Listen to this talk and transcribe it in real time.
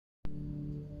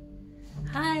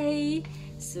Hi!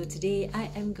 So today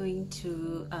I am going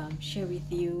to share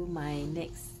with you my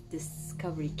next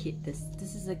discovery kit. This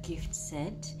is a gift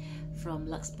set from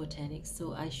Luxe Botanics.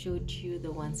 So I showed you the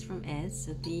ones from S,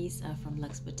 so these are from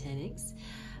Luxe Botanics.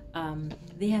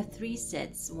 They have 3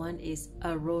 sets. One is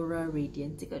Aurora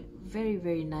Radiance. They got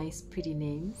very nice pretty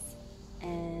names,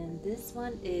 and this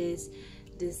one is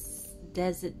this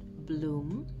Desert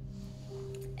Bloom,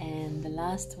 and the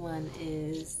last one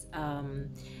is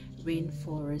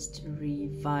Rainforest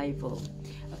Revival.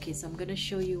 Okay, so I'm gonna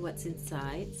show you what's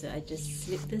inside. So I just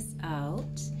slip this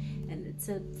out, and it's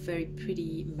a very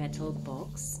pretty metal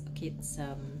box. Okay, it's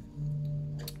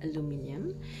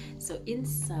aluminum. So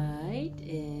inside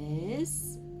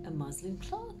is a muslin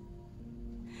cloth.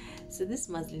 So this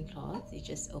muslin cloth, you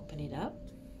just open it up,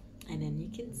 and then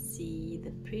you can see the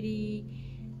pretty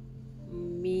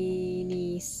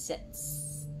mini sets.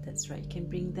 That's right, you can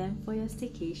bring them for your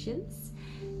staycations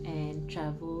and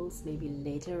travels maybe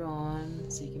later on,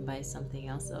 so you can buy something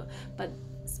else. But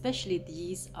especially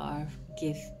these are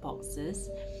gift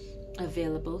boxes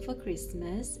available for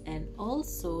Christmas, and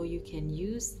also you can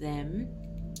use them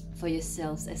for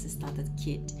yourselves as a starter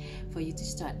kit for you to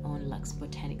start on Luxe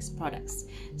Botanics products.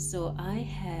 So I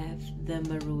have the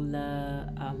Marula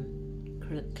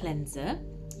cleanser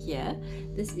here.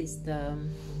 This is the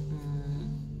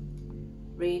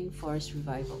Rainforest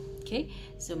Revival. Okay,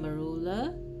 so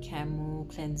Marula Camo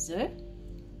Cleanser,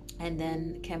 and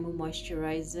then Camo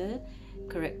Moisturizer,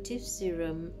 Corrective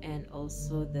Serum, and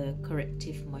also the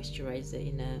Corrective Moisturizer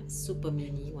in a super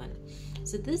mini one.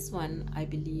 So this one I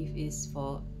believe is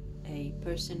for a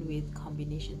person with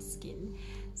combination skin,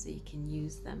 so you can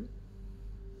use them.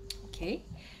 Okay,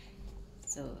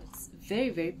 so it's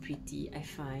very pretty, I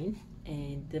find.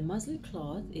 And the muslin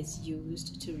cloth is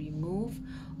used to remove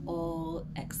all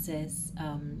excess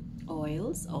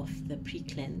oils of the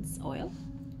pre-cleanse oil.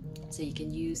 So you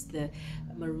can use the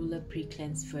Marula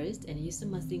pre-cleanse first and use the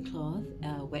muslin cloth,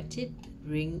 wet it,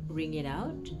 wring it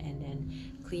out, and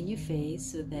then clean your face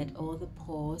so that all the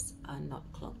pores are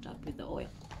not clogged up with the oil.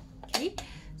 Okay,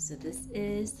 so this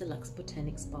is the Luxe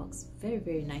Botanics box.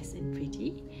 Very nice and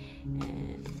pretty,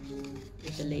 and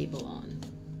with the label on.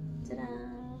 Ta-da!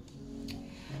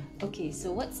 Okay,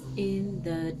 so what's in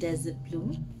the Desert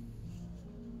Bloom?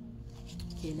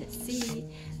 Okay, let's see.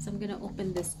 So I'm gonna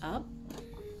open this up.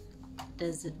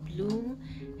 Desert Bloom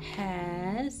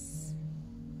has,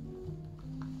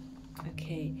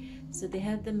 okay, so they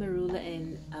have the Marula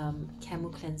and Camo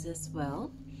cleanser as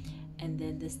well, and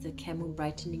then there's the Camo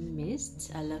brightening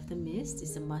mist. I love the mist,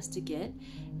 it's a must to get,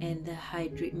 and the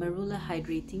Marula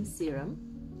hydrating serum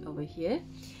over here.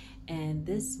 And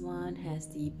this one has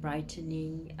the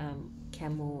brightening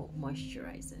Camo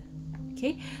moisturizer.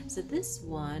 Okay, so this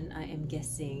one, I am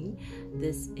guessing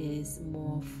this is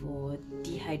more for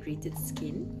dehydrated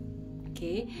skin.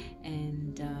 Okay,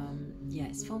 and yeah,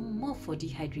 it's more for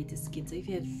dehydrated skin. So if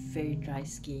you have very dry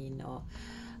skin or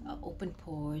open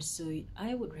pores, so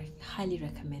I would highly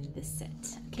recommend this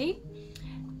set. Okay,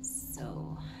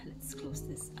 so let's close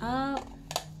this up.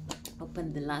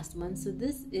 Open the last one. So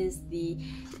this is the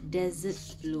Desert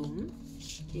Bloom,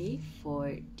 okay,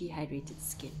 for dehydrated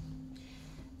skin.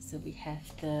 So we have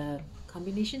the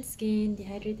combination skin,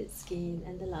 dehydrated skin,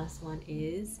 and the last one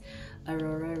is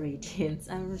Aurora Radiance.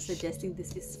 I'm suggesting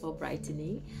this is for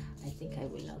brightening. I think I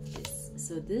will love this.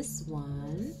 So this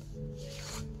one,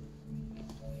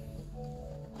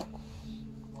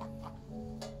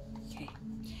 okay,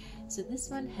 so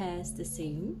this one has the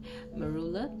same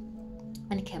Marula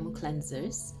and Camo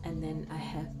cleansers, and then I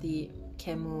have the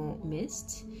Camo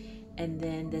mist, and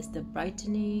then there's the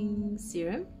brightening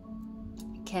serum,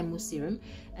 Camo serum,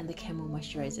 and the Camo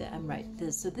moisturizer. I'm right.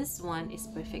 So this one is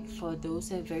perfect for those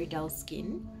who have very dull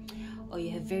skin, or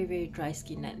you have very dry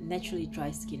skin, naturally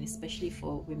dry skin, especially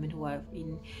for women who are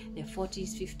in their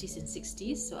 40s, 50s, and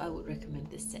 60s. So I would recommend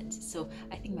this set. So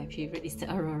I think my favorite is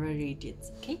the Aurora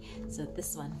Radiance. Okay, so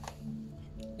this one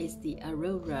is the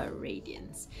Aurora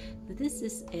Radiance. This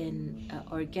is an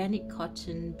organic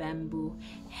cotton bamboo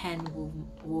hand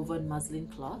woven muslin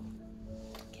cloth,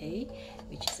 okay,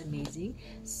 which is amazing.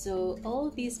 So all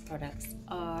these products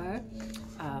are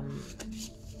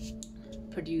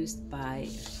produced by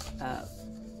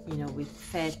you know, with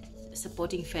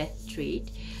supporting fair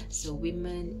trade. So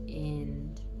women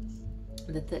in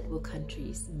the third world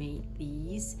countries made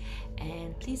these,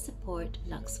 and please support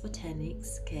Luxe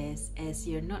Botanics, because as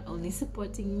you're not only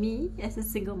supporting me as a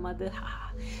single mother,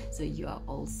 so you are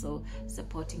also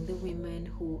supporting the women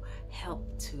who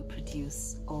help to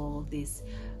produce all this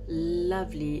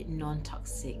lovely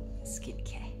non-toxic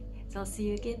skincare. So I'll see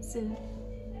you again soon.